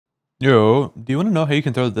Yo, do you want to know how you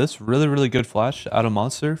can throw this really good flash at a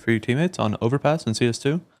monster for your teammates on Overpass in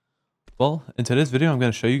CS2? Well, in today's video, I'm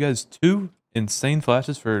going to show you guys two insane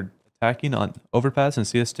flashes for attacking on Overpass in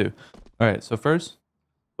CS2. Alright, so first,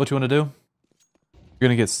 what you want to do, you're going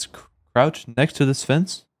to get crouched next to this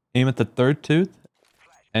fence, aim at the third tooth,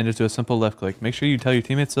 and just do a simple left click. Make sure you tell your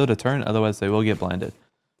teammates though to turn, otherwise they will get blinded.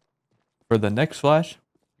 For the next flash,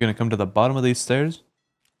 you're going to come to the bottom of these stairs.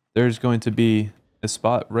 There's going to be a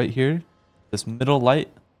spot right here, this middle light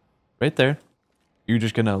right there. You're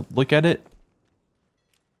just gonna look at it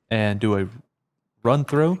and do a run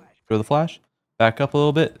through for the flash, back up a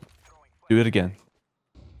little bit, do it again.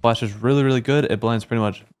 Flash is really good. It blinds pretty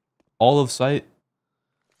much all of sight,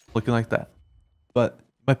 looking like that. But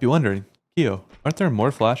you might be wondering, Keo, aren't there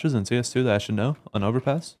more flashes in CS2 that I should know on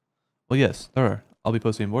Overpass? Well, yes, there are. I'll be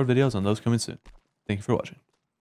posting more videos on those coming soon. Thank you for watching.